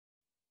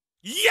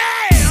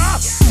Yeah!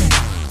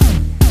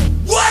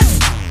 What?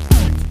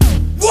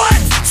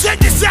 Check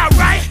this out,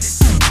 right?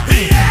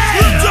 Yeah!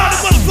 Look on the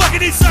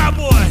motherfucking Eastside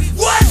boys.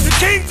 What? The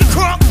kings of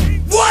crunk.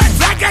 What?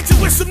 I got you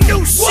with some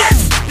new shit.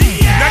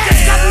 Yeah! Now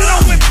just cause we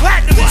don't win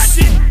platinum and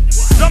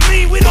shit, don't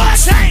mean we don't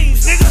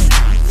change, nigga.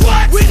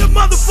 What? We the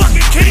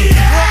motherfucking kings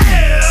of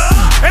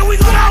crunk. And we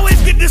gonna always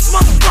get this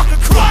motherfucking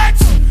crunk.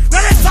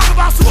 Now let's talk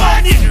about some more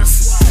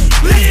niggas.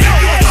 Let's go.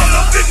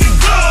 All up in the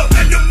club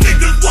and them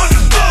niggas wanna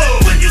go.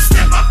 When you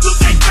step up to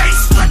their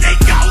face, what they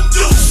gon'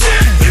 do?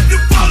 Shit. If you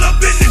fall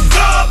up in the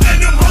club and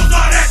them hoes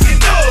start acting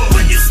low.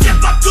 When you step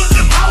up to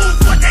them hoes,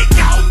 what they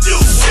gon' do?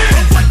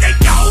 Shit. What they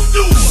gon'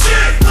 do?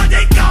 Shit. What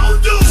they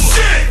gon' do?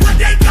 Shit. What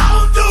they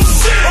gon' do?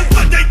 Shit.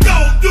 What they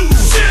gon' do?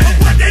 Shit.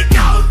 What they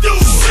gon' do?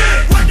 Shit.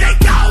 What they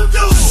gon'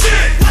 do?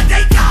 Shit. What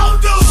they gon'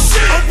 do?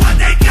 Shit. What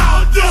they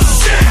gon' do?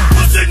 Shit.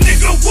 What's a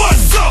nigga,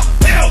 what's up?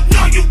 Hell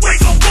no, you ain't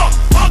gon' fuck.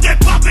 All that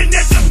poppin'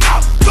 at the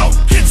mouth, go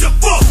get your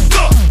fucked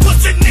up.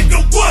 What's a nigga,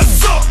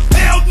 what's up?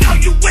 Hell no,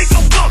 you ain't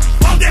gon' fuck.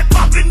 All that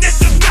poppin' at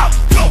the mouth,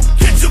 go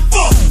get your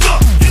fucked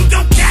up. You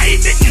don't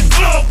came in your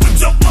club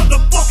with your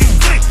motherfucking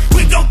clique.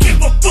 We don't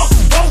give a fuck,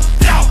 hold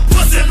down,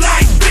 pussy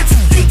like bitch.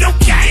 You don't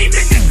came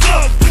in your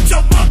club with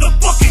your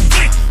motherfucking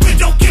clique. We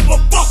don't give a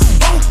fuck,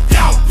 hold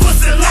down,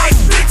 pussy like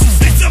bitch.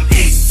 It's some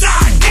east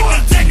side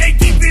niggas and they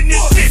deep in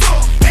this bitch.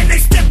 And they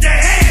step their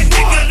hand,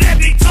 nigga, let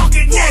me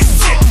talkin' that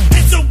shit.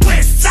 It's some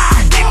west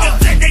side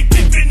niggas and they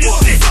deep in this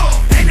bitch.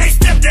 And they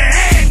step their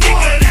hand,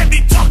 nigga, let me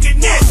talkin'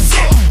 that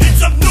shit. It's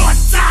some north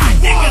side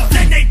niggas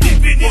and they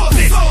deep in this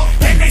bitch.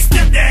 And they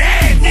step their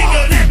hand,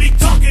 nigga, let me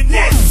talkin'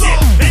 that shit.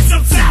 It's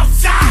some south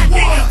side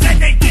niggas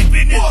and they deep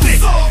in this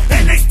bitch.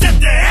 And they step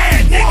their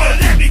hand, nigga,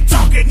 let me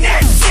talkin'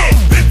 that shit.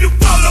 If you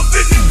fall up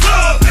in the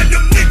club and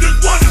them niggas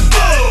wanna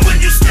move, when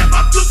you step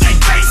up to their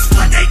face,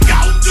 what they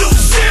gon' do?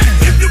 Shit.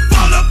 If you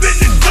fall up in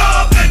the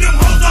club and them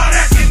hoes start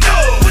acting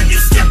low, when you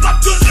step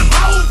up to them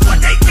hoes, what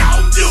they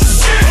gon' do?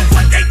 Shit.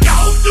 What they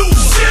gon' do?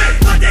 Shit.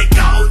 What they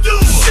gon' do?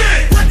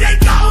 Shit. What they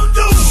gon'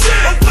 do?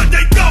 Shit. What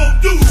they gon'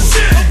 do?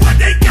 Shit. What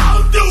they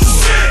gon' do?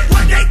 Shit.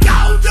 What they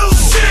gon' do?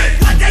 Shit.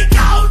 What they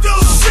gon' do?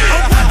 Shit.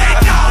 What they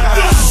gon'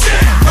 do?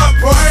 Shit. My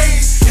brain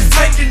is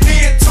taking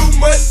in too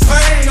much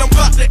pain. I'm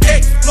about to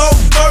explode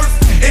first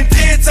and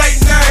then take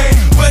name.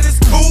 But it's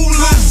cool,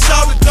 little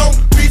shawty, don't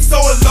be so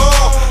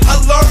alarmed. I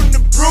learned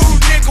to brew,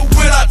 nigga,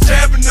 without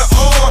jabbing the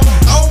arm.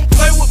 I don't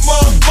play with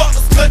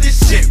motherfuckers, cause this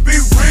shit be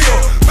real.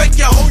 Make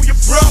you hold your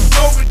breath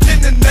longer than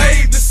the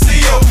Navy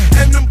SEAL.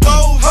 And them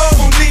bows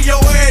gon' leave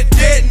your head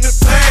dead in the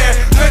past.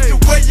 Make the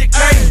way you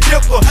can't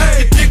dipper,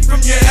 your dick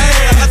from your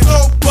ass. I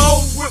throw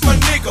bows with my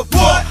nigga,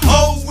 what?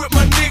 Hoes with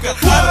my nigga.